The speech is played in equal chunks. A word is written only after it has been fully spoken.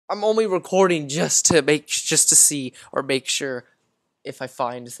I'm only recording just to see or make sure if I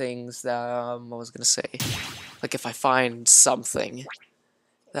find things that I was gonna say, like if I find something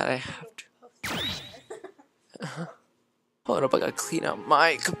that I have to. Hold up, I gotta clean up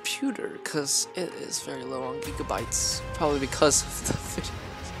my computer because it is very low on gigabytes, probably because of the video.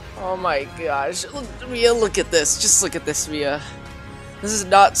 Oh my gosh, look, Mia, look at this. Just look at this, Mia. This is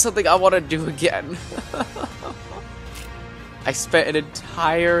not something I want to do again. I spent an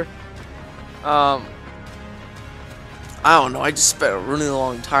entire, I don't know, I just spent a really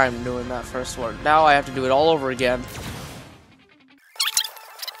long time doing that first one. Now I have to do it all over again.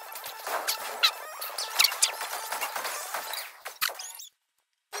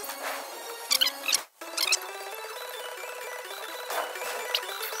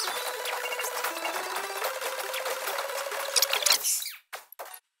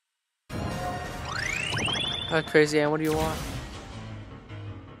 Crazy Ann, what do you want?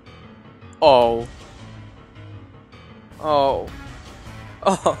 Oh. Oh.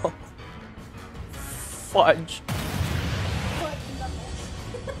 Oh. Fudge.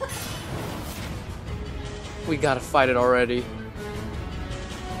 We gotta fight it already.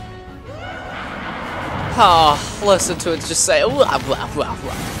 Ah, listen to it just say blah blah blah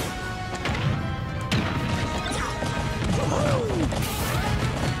blah.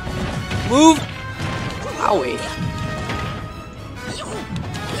 Move! Owie.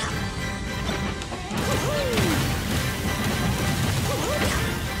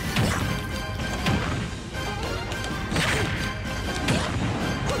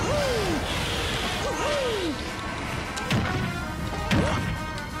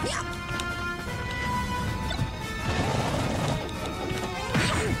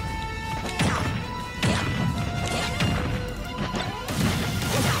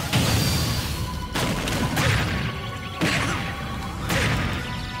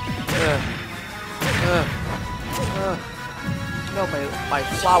 No, my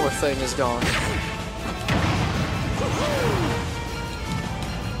flower thing is gone.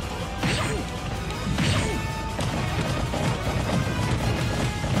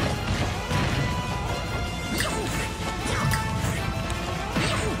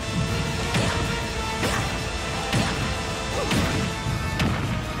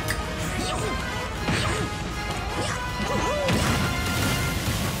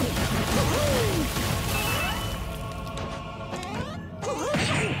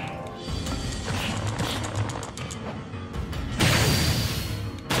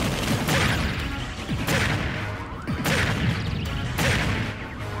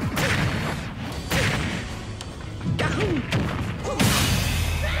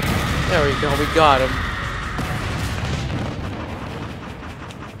 There we go, we got him.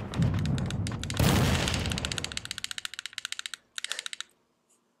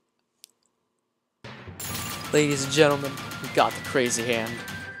 Ladies and gentlemen, we got the crazy hand.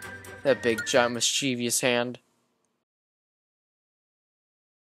 That big, giant, mischievous hand.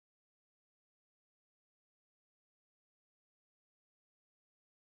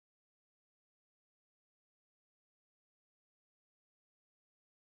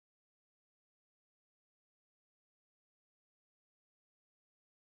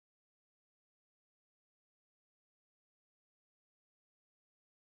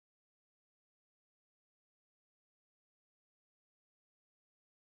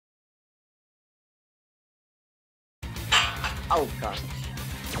 Oh god.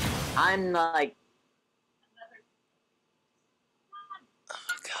 I'm like... Oh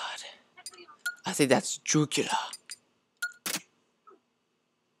my god. I think that's Dracula.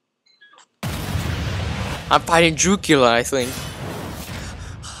 I'm fighting Dracula, I think.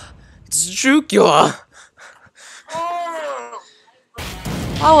 It's Dracula!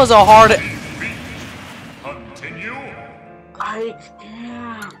 That was a hard... Continue. I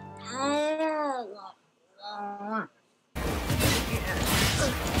can't.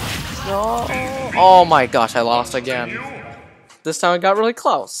 No. Oh my gosh, I lost again. This time I got really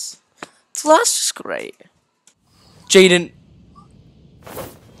close. So that's just great. Jaden.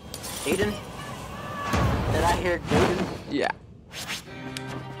 Jaden? Did I hear Jaden? Yeah.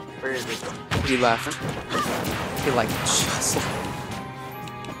 Where is he? He left. He like just left.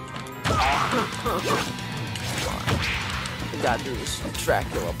 We gotta do this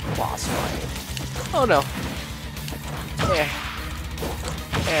Dracula boss fight. Oh no. Yeah.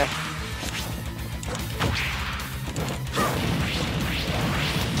 Yeah.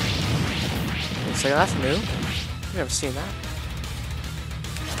 So that's new. I've never seen that.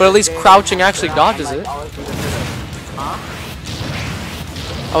 But at least crouching actually dodges it.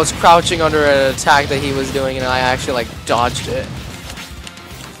 I was crouching under an attack that he was doing and I actually like dodged it.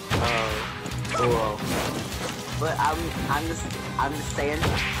 Cool. But I'm just saying,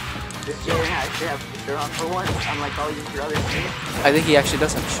 this Jaden actually have a shirt on for once, unlike all your other teams. I think he actually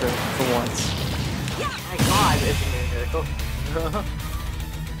does have a shirt for once. My God, it's a miracle.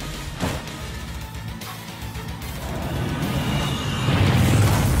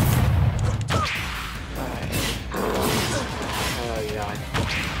 Oh God.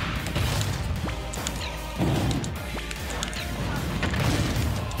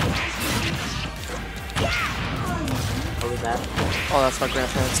 What was that? Oh, that's my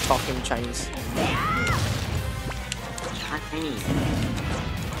grandparents talking Chinese. Chinese.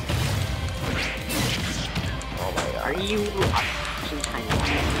 Oh my god. Are you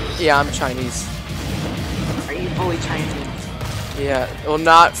Chinese? Yeah, I'm Chinese. Are you fully Chinese? Yeah, well,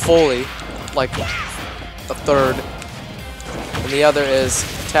 not fully. Like, a third. And the other is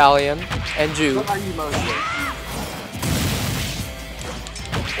Italian and Jew. What are you mostly?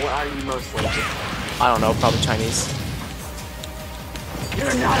 What are you mostly? I don't know, probably Chinese.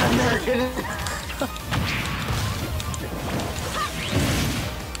 You're not American!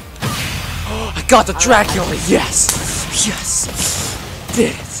 I got the Dracula! Yes! Yes!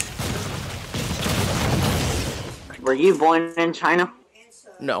 Did it! Were you born in China?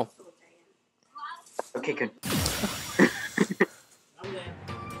 No. Okay, good.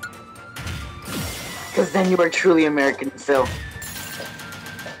 Because then you are truly American, Phil.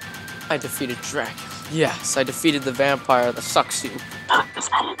 I defeated Dracula. Yes, I defeated the vampire that sucks you. Is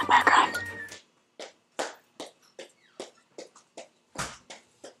that in the background?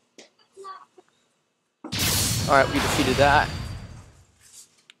 Alright, we defeated that.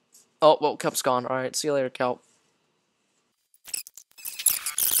 Oh, well, Kelp's gone. Alright, see you later, Kelp.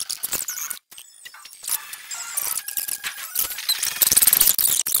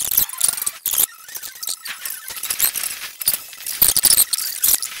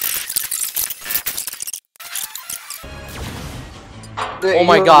 Oh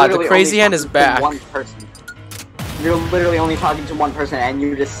my god, the crazy hand is back. One person. You're literally only talking to one person, and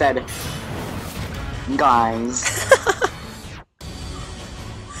you just said, guys.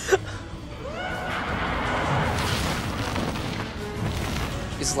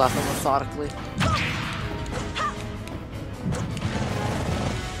 He's laughing methodically.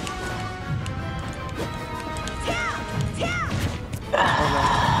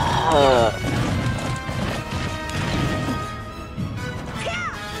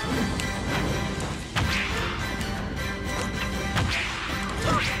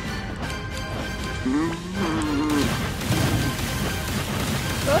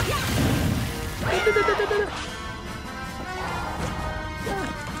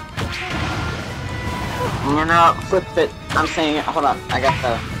 You know, flip it. I'm saying it. Hold on. I got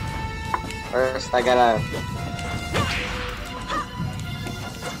the. First, I gotta.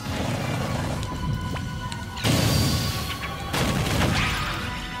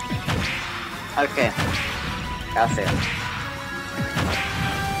 Okay. Gotta say it.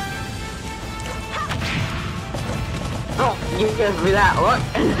 Oh, you gave me that. Look.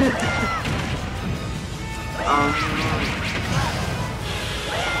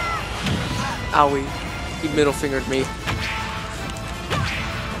 Owie. He middle fingered me.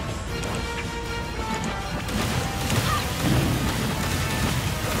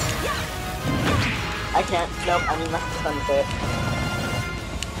 I can't. Nope. I need my son to say it.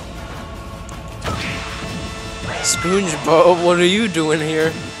 SpongeBob, what are you doing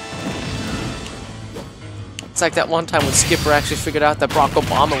here? It's like that one time when Skipper actually figured out that Barack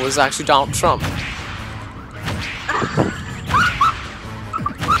Obama was actually Donald Trump.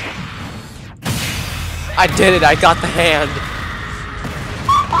 I did it, I got the hand.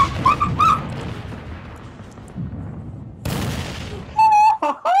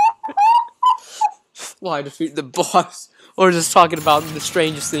 Why defeat the boss? Or just talking about the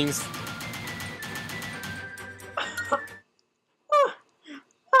strangest things.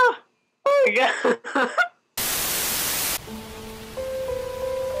 Oh my god.